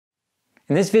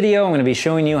In this video, I'm going to be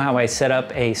showing you how I set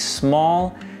up a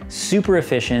small, super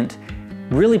efficient,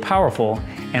 really powerful,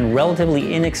 and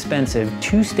relatively inexpensive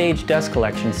two-stage dust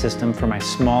collection system for my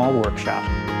small workshop.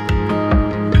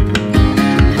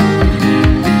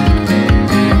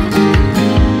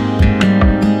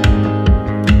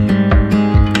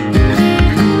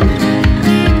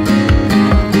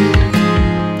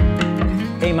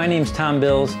 Hey, my name's Tom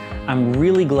Bills. I'm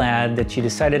really glad that you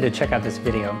decided to check out this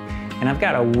video, and I've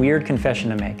got a weird confession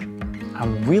to make.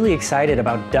 I'm really excited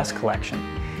about dust collection,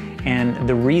 and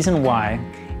the reason why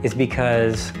is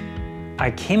because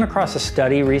I came across a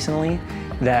study recently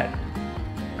that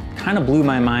kind of blew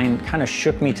my mind, kind of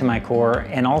shook me to my core,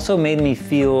 and also made me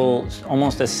feel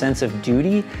almost a sense of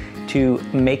duty to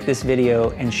make this video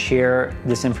and share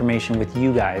this information with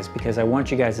you guys, because I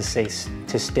want you guys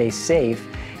to stay safe,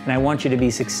 and I want you to be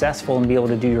successful and be able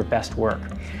to do your best work.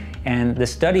 And the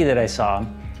study that I saw,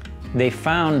 they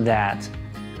found that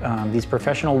these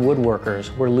professional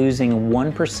woodworkers were losing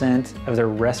 1% of their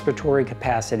respiratory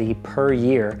capacity per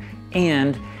year,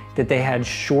 and that they had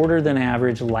shorter than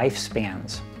average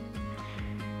lifespans.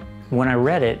 When I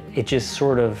read it, it just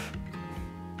sort of,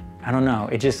 I don't know,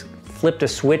 it just flipped a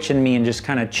switch in me and just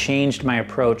kind of changed my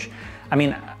approach. I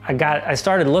mean, I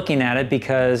started looking at it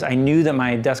because I knew that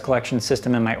my dust collection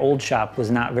system in my old shop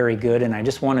was not very good, and I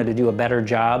just wanted to do a better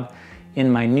job in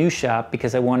my new shop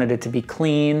because I wanted it to be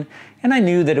clean, and I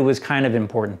knew that it was kind of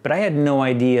important, but I had no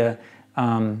idea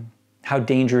how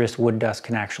dangerous wood dust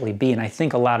can actually be, and I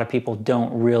think a lot of people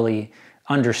don't really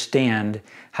understand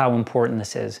how important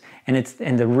this is. And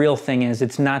the real thing is,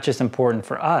 it's not just important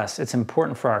for us, it's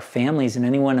important for our families and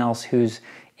anyone else who's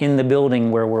in the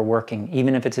building where we're working.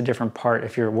 Even if it's a different part,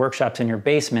 if your workshop's in your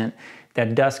basement,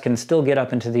 that dust can still get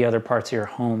up into the other parts of your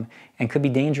home and could be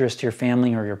dangerous to your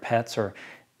family or your pets or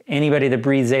anybody that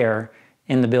breathes air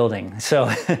in the building. So,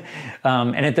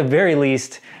 and at the very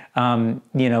least, you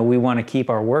know, we want to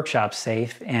keep our workshops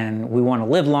safe, and we want to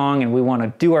live long, and we want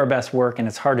to do our best work, and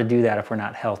it's hard to do that if we're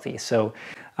not healthy. So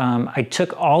I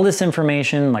took all this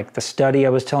information, like the study I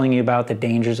was telling you about, the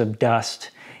dangers of dust,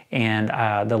 and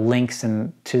the links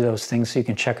to those things so you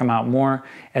can check them out more,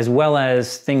 as well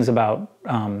as things about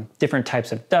different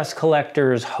types of dust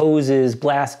collectors, hoses,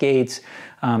 blast gates,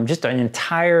 just an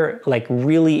entire, like,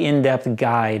 really in-depth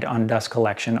guide on dust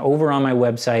collection over on my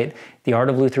website,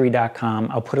 theartofluthiery.com.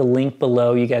 I'll put a link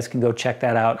below. You guys can go check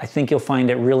that out. I think you'll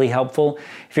find it really helpful.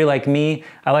 If you're like me,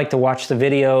 I like to watch the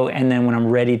video, and then when I'm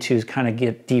ready to kind of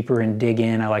get deeper and dig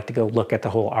in, I like to go look at the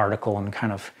whole article and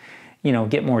kind of, you know,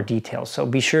 get more details. So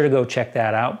be sure to go check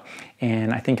that out,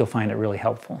 and I think you'll find it really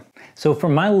helpful. So for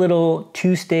my little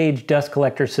two-stage dust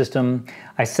collector system,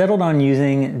 I settled on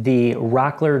using the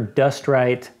Rockler Dust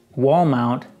Right wall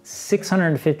mount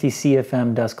 650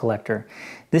 CFM dust collector.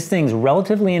 This thing's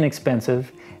relatively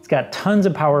inexpensive. It's got tons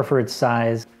of power for its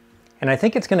size, and I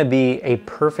think it's going to be a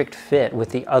perfect fit with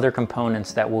the other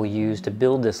components that we'll use to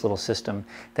build this little system.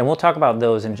 Then we'll talk about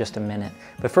those in just a minute.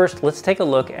 But first, let's take a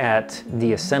look at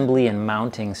the assembly and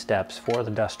mounting steps for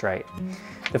the Dust Right.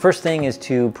 The first thing is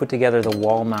to put together the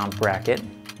wall mount bracket,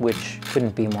 which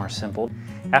couldn't be more simple.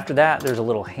 After that, there's a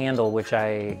little handle which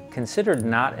I considered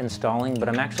not installing, but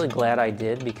I'm actually glad I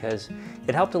did, because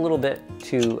it helped a little bit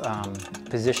to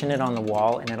position it on the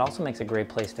wall, and it also makes a great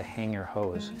place to hang your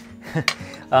hose.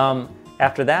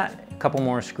 After that, a couple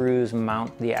more screws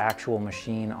mount the actual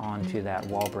machine onto that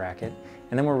wall bracket,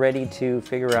 and then we're ready to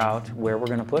figure out where we're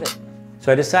going to put it.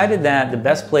 So I decided that the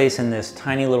best place in this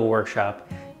tiny little workshop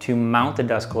to mount the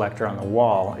dust collector on the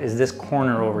wall is this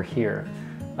corner over here.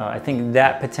 I think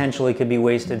that potentially could be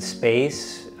wasted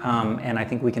space, and I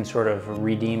think we can sort of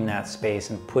redeem that space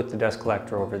and put the dust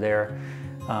collector over there.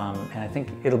 And I think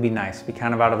it'll be nice, be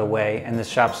kind of out of the way, and this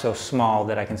shop's so small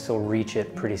that I can still reach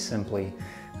it pretty simply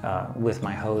with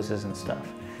my hoses and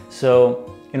stuff.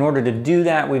 So in order to do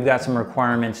that, we've got some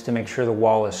requirements to make sure the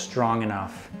wall is strong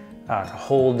enough to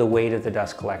hold the weight of the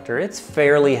dust collector. It's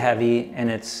fairly heavy, and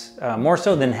it's more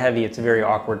so than heavy, it's a very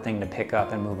awkward thing to pick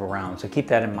up and move around. So keep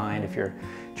that in mind if you're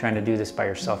trying to do this by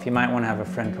yourself. You might want to have a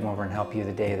friend come over and help you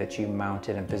the day that you mount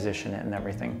it and position it and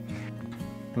everything.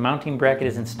 The mounting bracket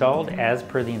is installed as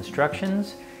per the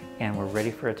instructions, and we're ready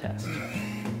for a test.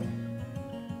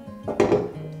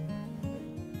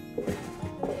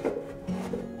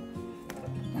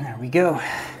 There we go.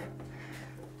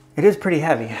 It is pretty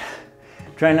heavy.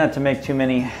 Try not to make too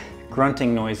many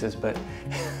grunting noises, but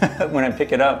when I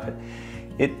pick it up,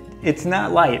 it's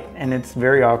not light, and it's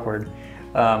very awkward.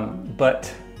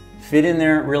 But fit in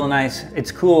there real nice.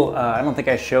 It's cool. I don't think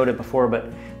I showed it before, but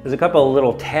there's a couple of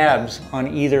little tabs on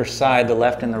either side, the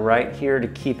left and the right here, to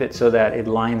keep it so that it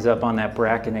lines up on that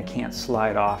bracket and it can't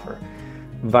slide off or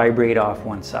vibrate off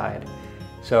one side.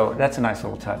 So that's a nice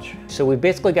little touch. So we've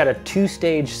basically got a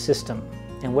two-stage system.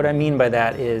 And what I mean by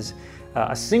that is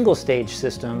a single-stage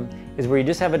system is where you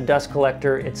just have a dust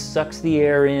collector, it sucks the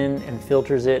air in and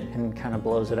filters it and kind of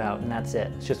blows it out, and that's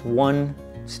it. It's just one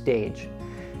stage.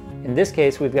 In this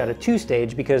case, we've got a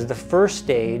two-stage because the first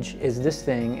stage is this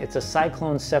thing. It's a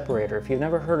Cyclone separator. If you've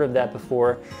never heard of that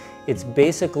before, it's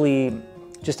basically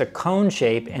just a cone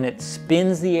shape and it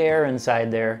spins the air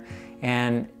inside there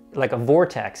and like a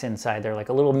vortex inside there, like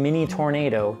a little mini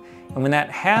tornado. And when that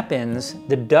happens,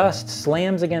 the dust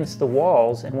slams against the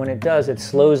walls, and when it does, it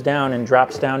slows down and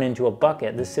drops down into a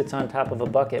bucket. This sits on top of a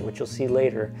bucket, which you'll see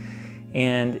later.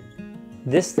 And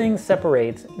this thing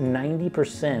separates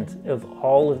 90% of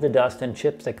all of the dust and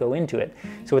chips that go into it.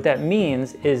 So what that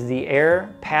means is the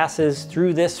air passes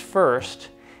through this first,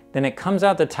 then it comes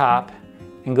out the top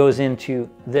and goes into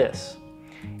this.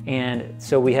 And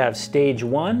so we have stage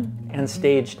 1 and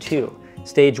stage 2.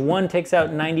 Stage 1 takes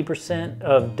out 90%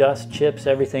 of dust, chips,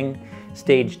 everything.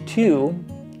 Stage 2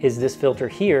 is this filter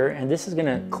here, and this is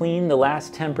gonna clean the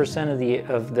last 10%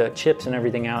 of the chips and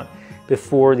everything out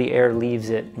before the air leaves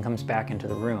it and comes back into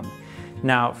the room.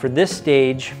 Now for this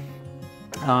stage,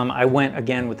 I went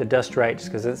again with the Dust Right just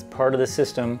because it's part of the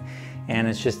system and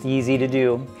it's just easy to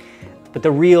do. But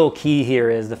the real key here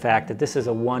is the fact that this is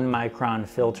a 1 micron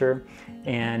filter.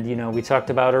 And you know, we talked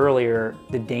about earlier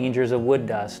the dangers of wood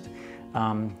dust.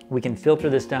 We can filter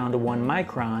this down to 1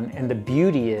 micron, and the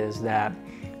beauty is that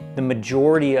the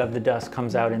majority of the dust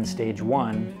comes out in stage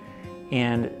 1,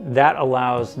 and that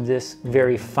allows this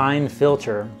very fine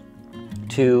filter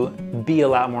to be a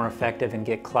lot more effective and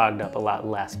get clogged up a lot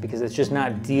less, because it's just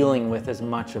not dealing with as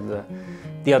much of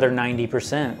the other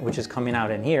 90%, which is coming out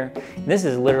in here. This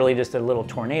is literally just a little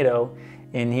tornado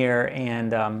in here,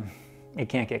 and it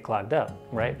can't get clogged up,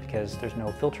 right? Because there's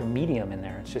no filter medium in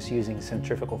there. It's just using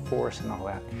centrifugal force and all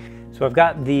that. So I've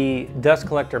got the dust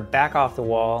collector back off the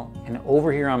wall and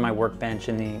over here on my workbench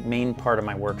in the main part of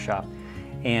my workshop.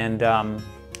 And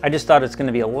I just thought it's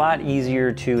gonna be a lot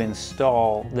easier to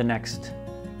install the next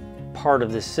part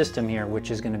of this system here,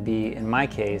 which is gonna be, in my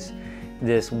case,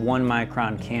 this 1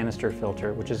 micron canister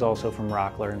filter, which is also from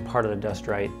Rockler and part of the Dust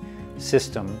Right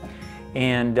system.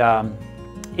 And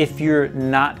if you're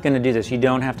not going to do this, you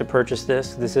don't have to purchase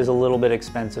this. This is a little bit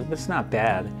expensive, but it's not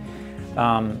bad.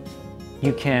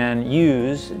 You can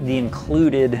use the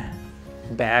included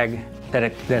bag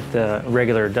that the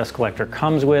regular dust collector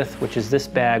comes with, which is this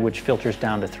bag, which filters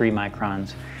down to 3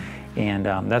 microns. And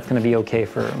that's going to be okay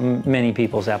for many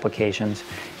people's applications.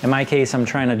 In my case, I'm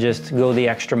trying to just go the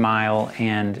extra mile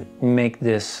and make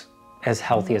this as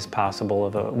healthy as possible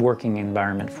of a working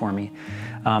environment for me.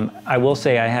 I will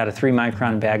say I had a 3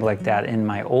 micron bag like that in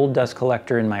my old dust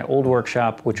collector in my old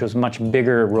workshop, which was much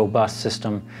bigger, robust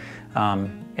system.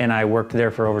 And I worked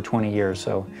there for over 20 years,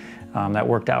 so that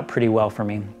worked out pretty well for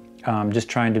me. Just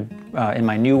trying to, in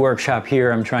my new workshop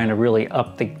here, I'm trying to really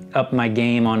up my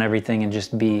game on everything and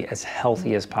just be as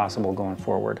healthy as possible going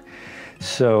forward.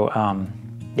 So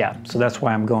yeah, so that's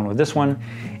why I'm going with this one.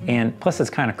 And plus it's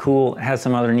kind of cool. It has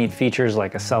some other neat features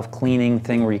like a self-cleaning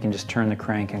thing where you can just turn the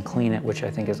crank and clean it, which I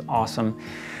think is awesome.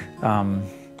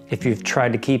 If you've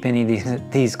tried to keep any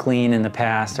of these clean in the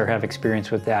past or have experience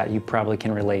with that, you probably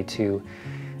can relate to.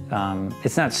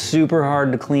 It's not super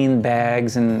hard to clean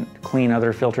bags and clean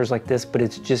other filters like this, but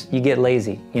it's just, you get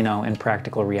lazy, you know, in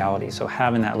practical reality. So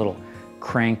having that little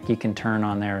crank you can turn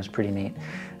on there is pretty neat.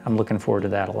 I'm looking forward to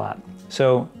that a lot.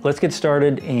 So let's get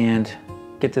started and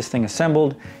get this thing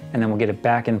assembled, and then we'll get it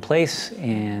back in place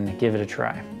and give it a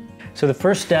try. So the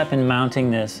first step in mounting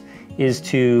this is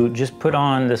to just put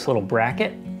on this little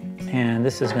bracket, and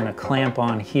this is gonna clamp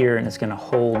on here and it's gonna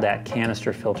hold that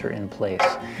canister filter in place.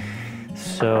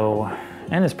 So,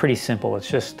 and it's pretty simple. It's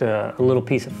just a little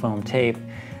piece of foam tape,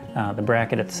 the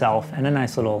bracket itself, and a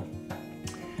nice little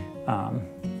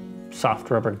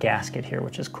soft rubber gasket here,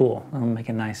 which is cool. It'll make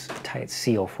a nice tight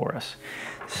seal for us.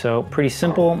 So pretty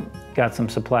simple. Got some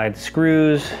supplied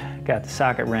screws, got the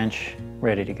socket wrench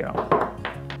ready to go.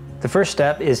 The first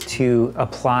step is to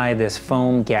apply this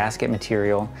foam gasket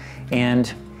material,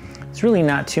 and it's really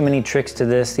not too many tricks to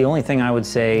this. The only thing I would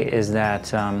say is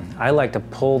that I like to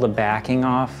pull the backing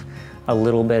off a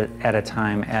little bit at a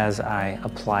time as I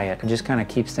apply it. It just kind of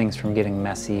keeps things from getting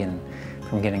messy and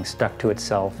from getting stuck to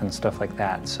itself and stuff like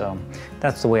that. So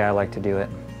that's the way I like to do it.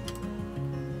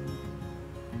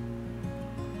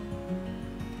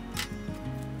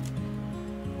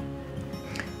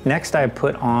 Next, I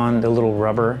put on the little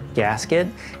rubber gasket,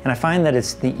 and I find that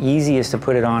it's the easiest to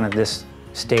put it on at this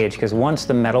stage, because once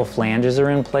the metal flanges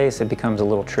are in place, it becomes a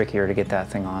little trickier to get that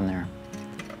thing on there.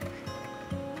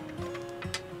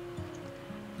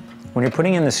 When you're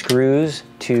putting in the screws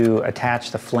to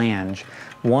attach the flange,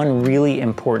 one really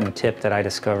important tip that I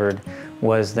discovered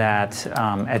was that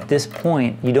at this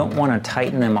point, you don't want to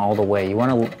tighten them all the way. You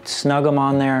want to snug them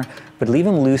on there, but leave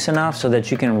them loose enough so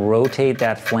that you can rotate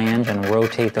that flange and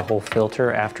rotate the whole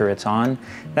filter after it's on.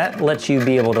 That lets you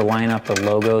be able to line up the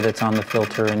logo that's on the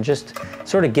filter and just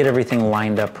sort of get everything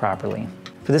lined up properly.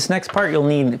 For this next part, you'll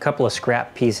need a couple of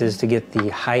scrap pieces to get the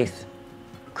height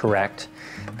correct.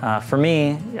 For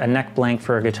me, a neck blank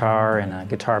for a guitar and a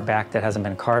guitar back that hasn't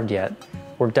been carved yet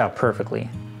worked out perfectly.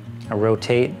 I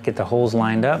rotate, get the holes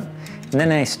lined up, and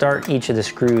then I start each of the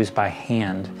screws by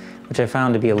hand, which I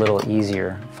found to be a little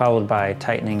easier, followed by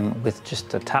tightening with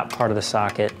just the top part of the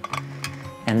socket.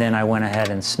 And then I went ahead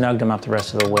and snugged them up the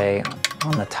rest of the way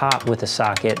on the top with the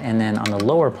socket, and then on the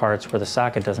lower parts where the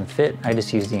socket doesn't fit, I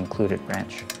just used the included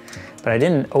wrench. But I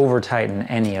didn't over tighten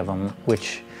any of them,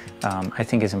 which I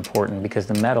think is important because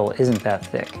the metal isn't that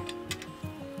thick.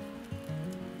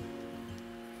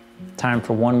 Time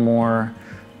for one more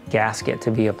gasket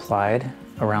to be applied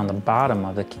around the bottom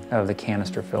of the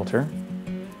canister filter.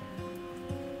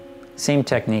 Same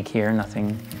technique here,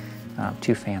 nothing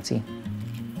too fancy.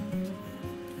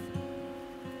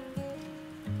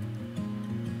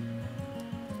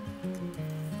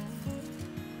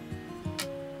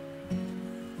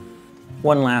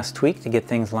 One last tweak to get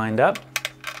things lined up,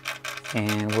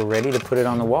 and we're ready to put it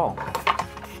on the wall.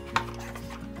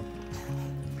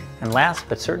 And last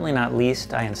but certainly not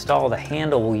least, I install the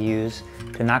handle we'll use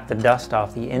to knock the dust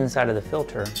off the inside of the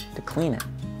filter to clean it.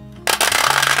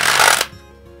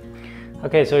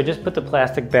 Okay, so I just put the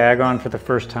plastic bag on for the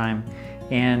first time,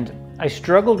 and I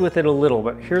struggled with it a little,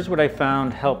 but here's what I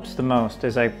found helps the most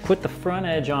is I put the front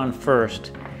edge on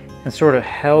first and sort of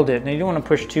held it. Now you don't want to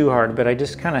push too hard, but I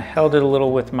just kind of held it a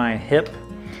little with my hip,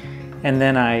 and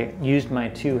then I used my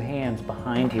two hands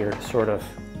behind here to sort of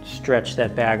stretch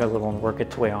that bag a little and work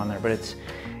its way on there. But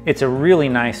it's a really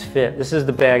nice fit. This is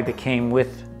the bag that came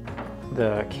with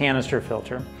the canister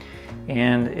filter,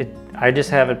 and I just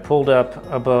have it pulled up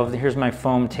above. Here's my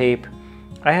foam tape.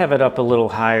 I have it up a little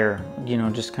higher, you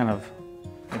know, just kind of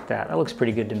like that. That looks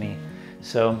pretty good to me.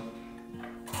 So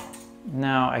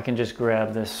now I can just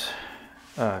grab this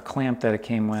clamp that it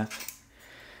came with.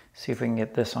 See if we can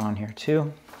get this on here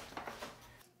too.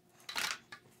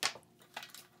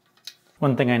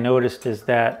 One thing I noticed is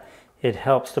that it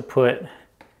helps to put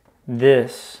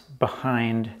this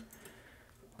behind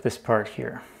this part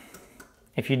here.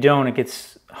 If you don't, it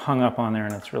gets hung up on there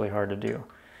and it's really hard to do.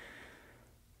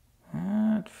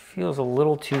 It feels a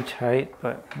little too tight,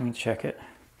 but let me check it.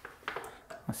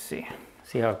 Let's see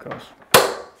how it goes.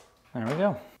 There we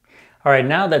go. All right,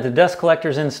 now that the dust collector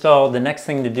is installed, the next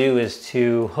thing to do is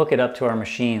to hook it up to our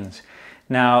machines.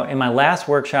 Now, in my last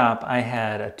workshop, I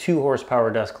had a 2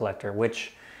 horsepower dust collector,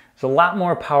 which is a lot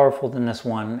more powerful than this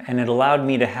one, and it allowed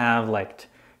me to have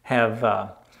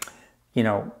you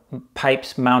know,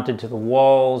 pipes mounted to the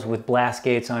walls with blast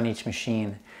gates on each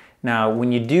machine. Now,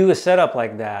 when you do a setup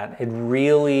like that, it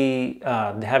really,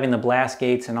 having the blast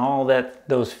gates and all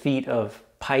those feet of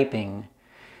piping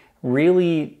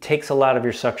really takes a lot of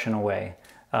your suction away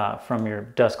from your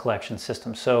dust collection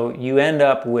system. So you end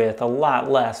up with a lot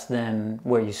less than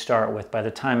where you start with by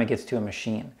the time it gets to a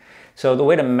machine. So the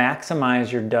way to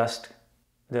maximize your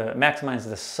maximize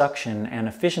the suction and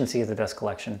efficiency of the dust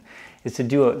collection is to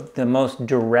do the most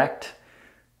direct,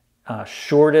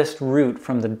 shortest route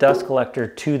from the dust collector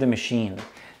to the machine.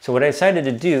 So what I decided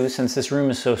to do, since this room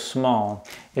is so small,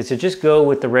 is to just go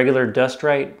with the regular Dust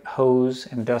Right hose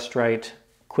and Dust Right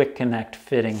quick connect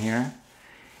fitting here.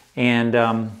 And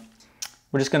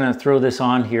we're just gonna throw this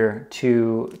on here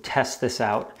to test this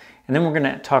out. And then we're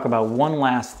gonna talk about one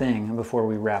last thing before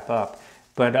we wrap up.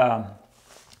 But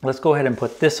let's go ahead and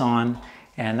put this on,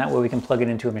 and that way we can plug it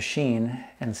into a machine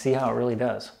and see how it really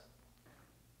does.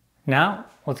 Now,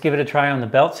 let's give it a try on the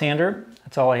belt sander.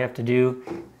 That's all I have to do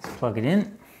is plug it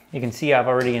in. You can see I've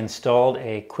already installed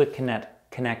a quick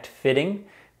connect fitting,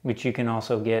 which you can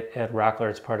also get at Rockler.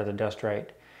 It's part of the Dust Right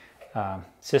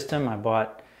system. I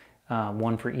bought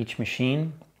one for each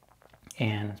machine,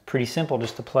 and it's pretty simple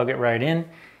just to plug it right in.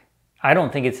 I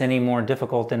don't think it's any more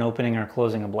difficult than opening or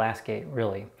closing a blast gate,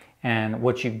 really. And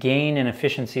what you gain in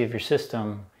efficiency of your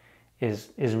system is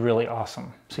really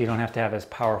awesome. So you don't have to have as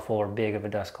powerful or big of a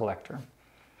dust collector.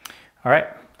 All right,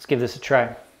 let's give this a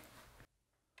try.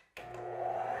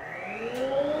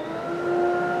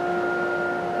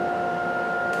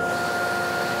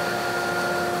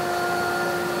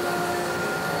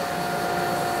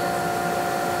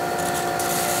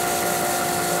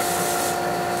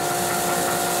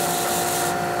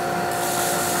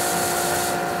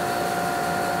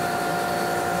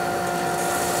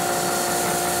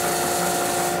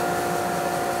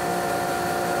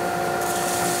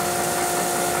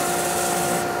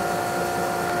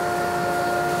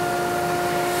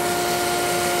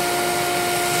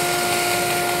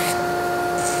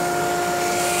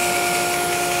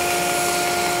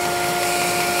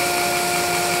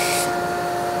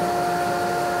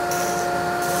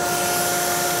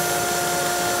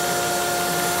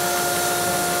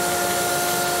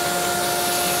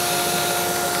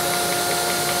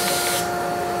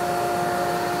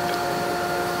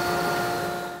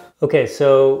 Okay,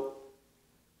 so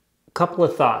a couple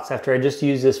of thoughts after I just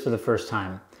used this for the first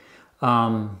time.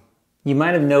 You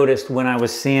might have noticed when I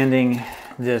was sanding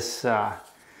this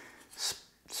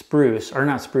spruce, or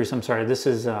not spruce, I'm sorry, this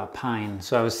is pine.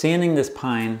 So I was sanding this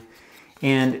pine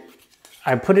and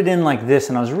I put it in like this,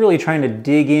 and I was really trying to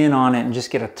dig in on it and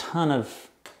just get a ton of,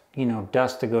 you know,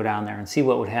 dust to go down there and see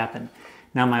what would happen.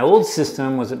 Now my old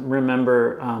system was,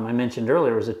 remember I mentioned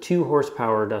earlier, was a 2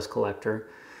 horsepower dust collector.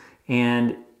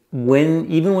 And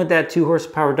even with that 2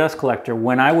 horsepower dust collector,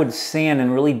 when I would sand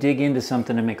and really dig into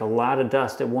something to make a lot of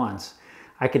dust at once,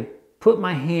 I could put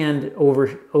my hand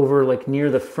over like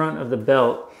near the front of the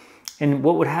belt, and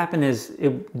what would happen is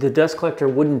the dust collector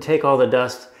wouldn't take all the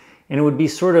dust, and it would be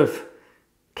sort of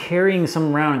carrying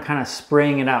some around and kind of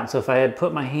spraying it out. So if I had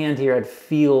put my hand here, I'd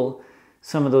feel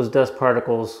some of those dust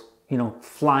particles, you know,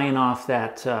 flying off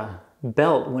that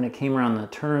belt when it came around the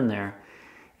turn there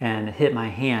and hit my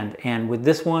hand. And with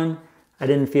this one, I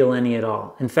didn't feel any at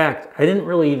all. In fact, I didn't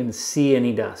really even see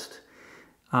any dust.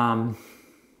 I'm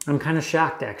kind of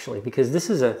shocked actually, because this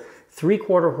is a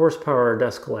 3/4 horsepower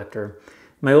dust collector.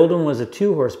 My old one was a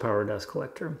 2 horsepower dust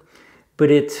collector, but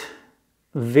it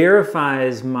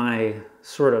verifies my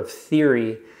sort of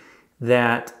theory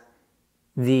that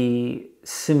the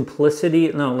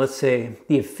simplicity, no, let's say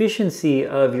the efficiency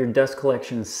of your dust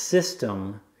collection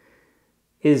system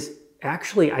is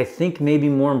actually, I think, maybe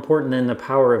more important than the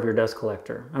power of your dust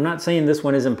collector. I'm not saying this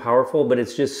one isn't powerful, but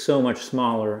it's just so much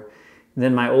smaller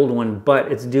than my old one,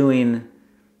 but it's doing,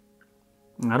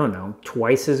 I don't know,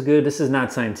 twice as good. This is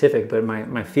not scientific, but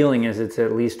my feeling is it's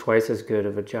at least twice as good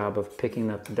of a job of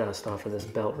picking up the dust off of this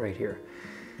belt right here.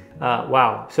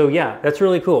 Wow, so yeah, that's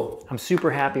really cool. I'm super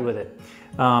happy with it.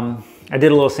 I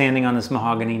did a little sanding on this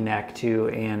mahogany neck too,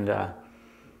 and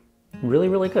really,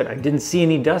 really good. I didn't see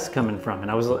any dust coming from it.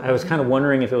 I was kind of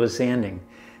wondering if it was sanding.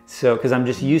 So, because I'm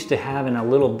just used to having a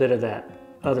little bit of that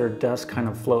other dust kind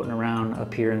of floating around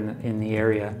up here in the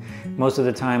area. Most of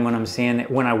the time when I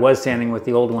was sanding with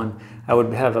the old one, I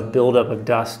would have a buildup of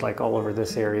dust like all over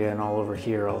this area and all over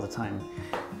here all the time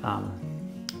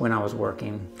when I was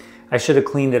working. I should have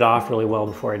cleaned it off really well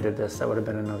before I did this. That would have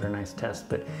been another nice test,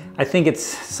 but I think it's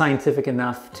scientific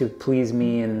enough to please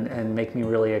me and make me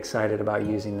really excited about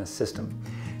using this system.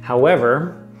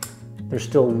 However, there's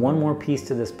still one more piece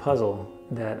to this puzzle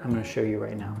that I'm going to show you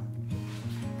right now.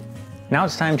 Now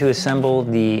it's time to assemble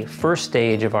the first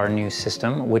stage of our new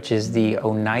system, which is the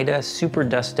Onieda Super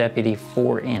Dust Deputy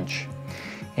 4-inch.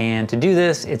 And to do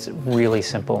this, it's really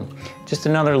simple. Just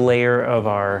another layer of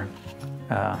our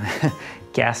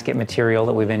gasket material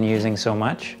that we've been using so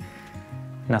much.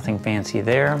 Nothing fancy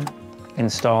there.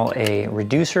 Install a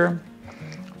reducer,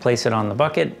 place it on the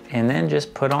bucket, and then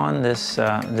just put on this,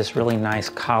 this really nice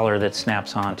collar that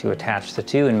snaps on to attach the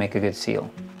two and make a good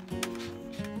seal.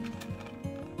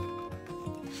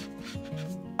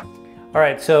 All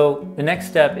right, so the next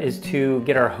step is to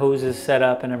get our hoses set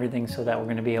up and everything so that we're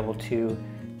going to be able to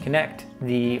connect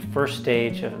the first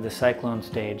stage of the Cyclone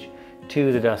stage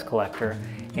to the dust collector.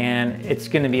 And it's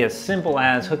going to be as simple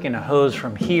as hooking a hose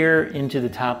from here into the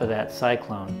top of that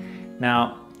Cyclone.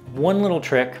 Now, one little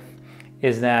trick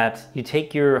is that you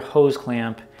take your hose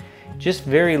clamp, just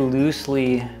very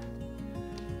loosely,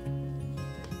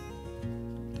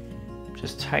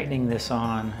 just tightening this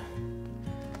on.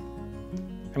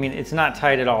 I mean, it's not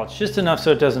tight at all. It's just enough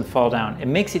so it doesn't fall down. It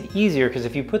makes it easier because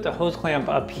if you put the hose clamp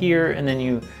up here and then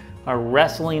you are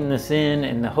wrestling this in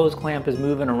and the hose clamp is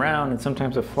moving around and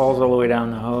sometimes it falls all the way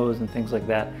down the hose and things like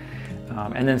that.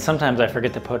 And then sometimes I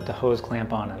forget to put the hose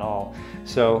clamp on at all.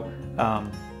 So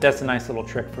that's a nice little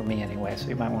trick for me anyway, so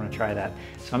you might want to try that.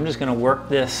 So I'm just going to work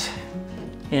this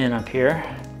in up here.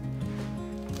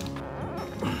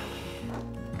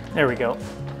 There we go.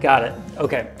 Got it.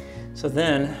 Okay. So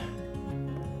then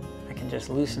I can just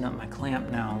loosen up my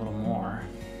clamp now a little more.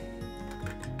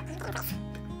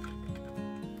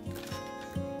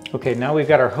 Okay, now we've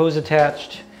got our hose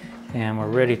attached and we're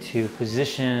ready to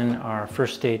position our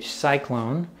first stage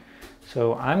Cyclone.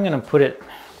 So I'm gonna put it,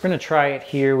 we're gonna try it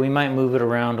here. We might move it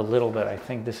around a little bit. I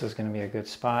think this is gonna be a good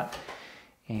spot.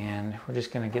 And we're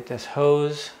just gonna get this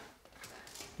hose.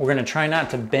 We're gonna try not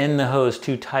to bend the hose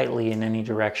too tightly in any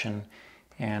direction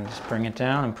and just bring it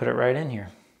down and put it right in here.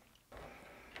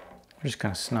 We're just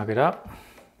gonna snug it up.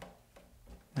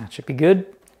 That should be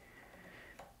good.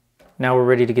 Now we're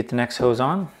ready to get the next hose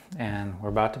on and we're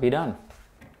about to be done.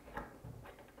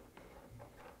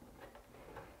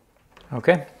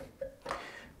 Okay,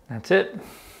 that's it.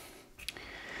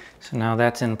 So now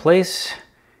that's in place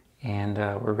and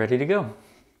we're ready to go.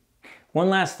 One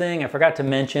last thing I forgot to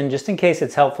mention, just in case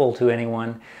it's helpful to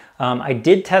anyone, I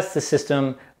did test the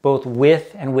system both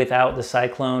with and without the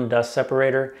Cyclone dust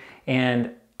separator,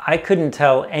 and I couldn't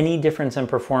tell any difference in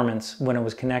performance when it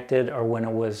was connected or when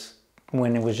it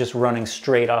was just running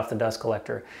straight off the dust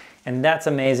collector. And that's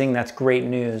amazing, that's great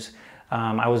news.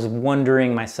 I was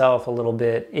wondering myself a little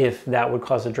bit if that would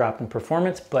cause a drop in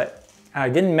performance, but I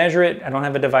didn't measure it. I don't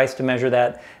have a device to measure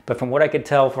that, but from what I could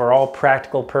tell, for all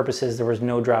practical purposes, there was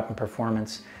no drop in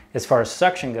performance as far as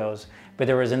suction goes, but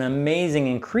there was an amazing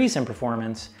increase in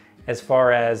performance as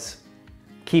far as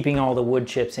keeping all the wood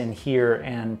chips in here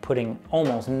and putting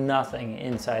almost nothing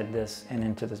inside this and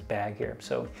into this bag here.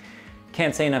 So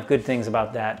can't say enough good things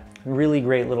about that. Really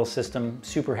great little system,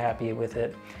 super happy with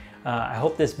it. I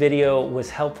hope this video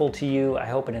was helpful to you. I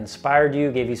hope it inspired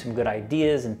you, gave you some good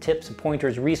ideas and tips and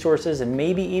pointers, resources, and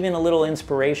maybe even a little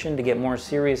inspiration to get more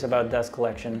serious about dust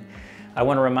collection. I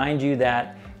want to remind you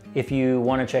that if you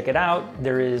want to check it out,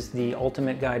 there is the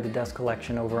Ultimate Guide to Dust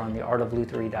Collection over on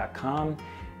theartofluthiery.com.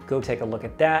 Go take a look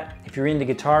at that. If you're into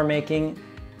guitar making,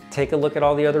 take a look at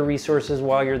all the other resources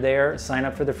while you're there. Sign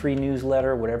up for the free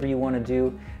newsletter, whatever you want to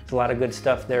do. There's a lot of good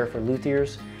stuff there for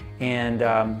luthiers. And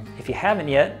if you haven't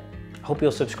yet, hope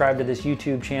you'll subscribe to this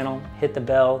YouTube channel, hit the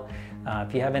bell.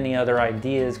 If you have any other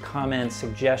ideas, comments,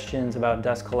 suggestions about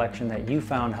dust collection that you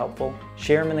found helpful,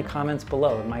 share them in the comments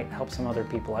below. It might help some other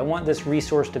people. I want this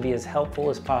resource to be as helpful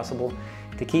as possible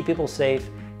to keep people safe,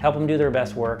 help them do their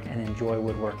best work, and enjoy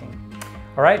woodworking.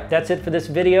 All right, that's it for this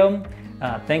video.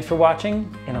 Thanks for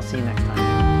watching, and I'll see you next time.